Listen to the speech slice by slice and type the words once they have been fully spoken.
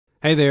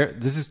Hey there,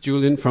 this is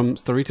Julian from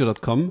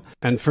Storrito.com.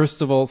 And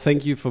first of all,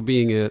 thank you for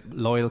being a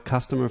loyal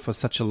customer for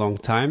such a long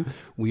time.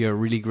 We are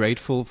really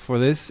grateful for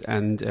this.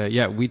 And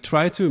we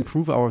try to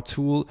improve our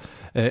tool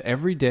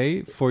every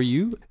day for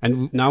you.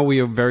 And now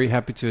we are very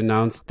happy to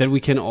announce that we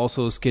can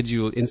also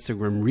schedule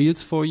Instagram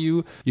Reels for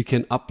you. You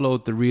can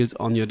upload the Reels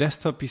on your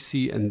desktop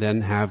PC and then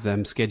have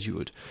them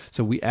scheduled.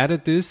 So we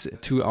added this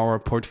to our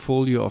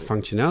portfolio of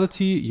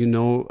functionality. You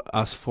know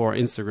us for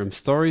Instagram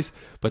stories,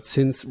 but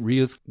since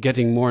Reels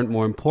getting more and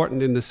more important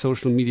in the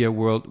social media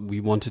world, we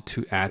wanted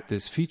to add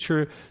this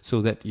feature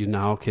so that you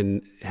now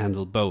can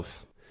handle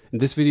both. In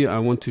this video, I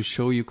want to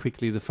show you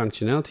quickly the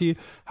functionality,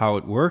 how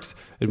it works.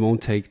 It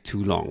won't take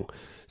too long.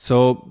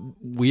 So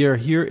we are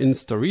here in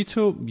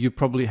Storrito. You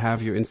probably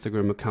have your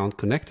Instagram account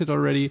connected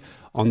already.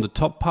 On the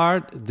top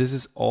part, this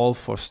is all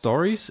for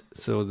stories.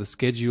 So the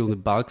schedule, the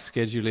bulk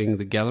scheduling,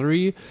 the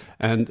gallery,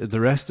 and the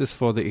rest is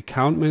for the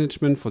account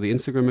management, for the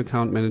Instagram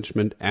account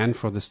management, and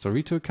for the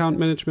Storrito account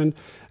management.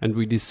 And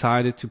we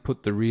decided to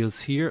put the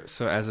Reels here,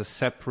 so as a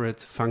separate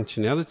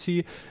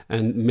functionality.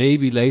 And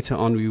maybe later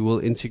on we will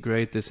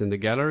integrate this in the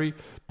gallery,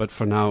 but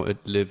for now it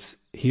lives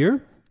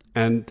here.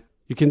 And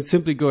you can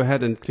simply go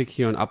ahead and click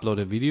here on upload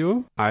a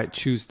video. I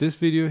choose this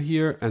video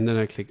here and then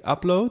I click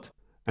upload.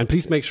 And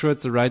please make sure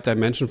it's the right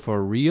dimension for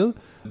a reel.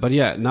 But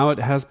yeah, now it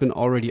has been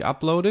already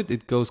uploaded.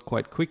 It goes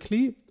quite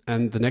quickly.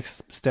 And the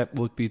next step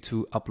would be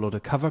to upload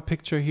a cover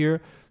picture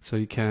here. So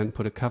you can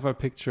put a cover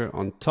picture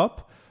on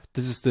top.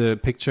 This is the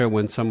picture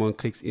when someone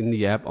clicks in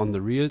the app on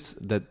the Reels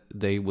that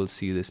they will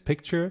see this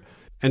picture.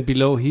 And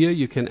below here,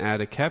 you can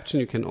add a caption.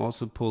 You can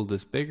also pull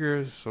this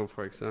bigger. So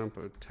for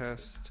example,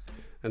 test.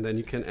 And then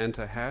you can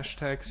enter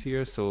hashtags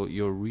here, so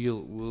your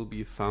reel will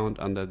be found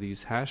under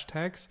these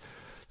hashtags.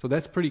 So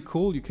that's pretty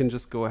cool. You can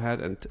just go ahead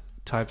and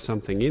type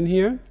something in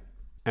here.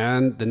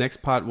 And the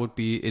next part would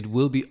be, it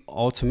will be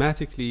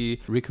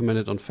automatically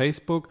recommended on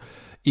Facebook,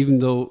 even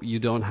though you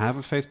don't have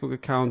a Facebook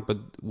account, but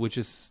which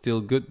is still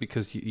good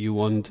because you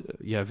want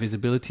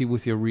visibility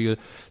with your reel.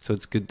 So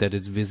it's good that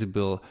it's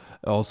visible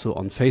also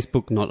on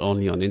Facebook, not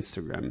only on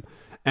Instagram.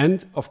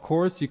 And of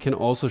course, you can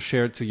also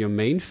share it to your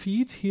main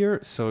feed here.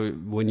 So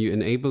when you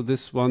enable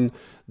this one,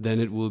 then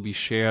it will be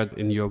shared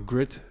in your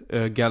grid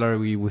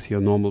gallery with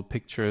your normal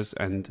pictures,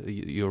 and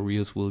your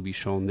Reels will be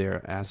shown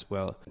there as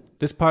well.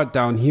 This part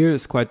down here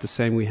is quite the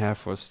same we have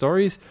for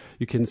stories.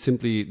 You can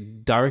simply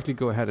directly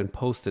go ahead and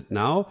post it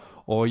now,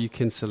 or you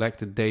can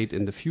select a date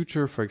in the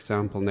future. For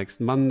example, next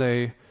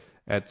Monday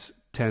at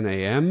 10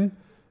 a.m.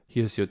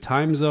 Here's your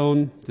time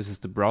zone. This is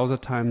the browser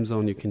time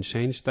zone. You can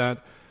change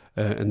that.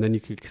 And then you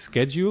click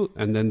schedule,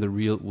 and then the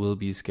reel will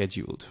be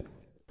scheduled.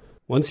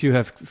 Once you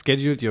have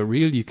scheduled your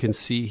reel, you can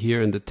see here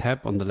in the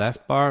tab on the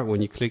left bar,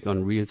 when you click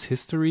on Reels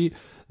History,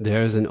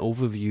 there's an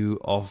overview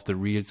of the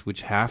reels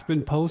which have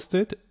been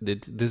posted.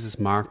 This is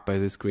marked by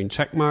this green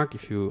check mark.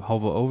 If you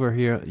hover over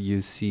here,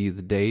 you see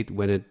the date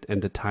when it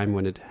and the time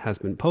when it has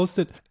been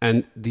posted.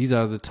 And these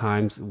are the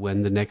times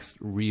when the next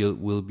reel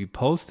will be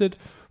posted.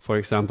 For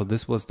example,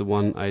 this was the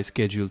one I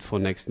scheduled for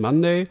next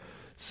Monday.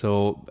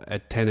 So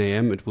at 10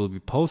 a.m. it will be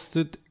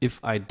posted. If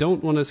I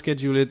don't want to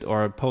schedule it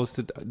or post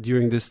it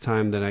during this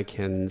time, then I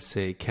can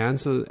say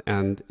cancel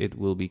and it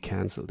will be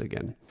canceled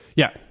again.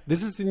 Yeah,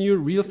 this is the new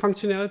reel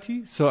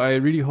functionality. So I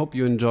really hope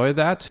you enjoy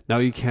that. Now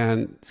you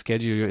can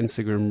schedule your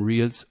Instagram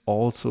Reels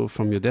also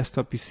from your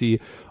desktop PC.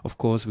 Of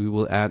course, we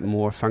will add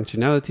more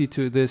functionality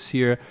to this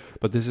here,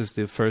 but this is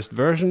the first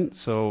version.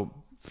 So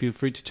feel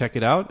free to check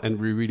it out. And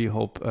we really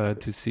hope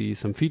to see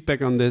some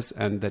feedback on this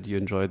and that you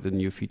enjoyed the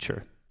new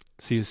feature.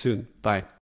 See you soon. Bye.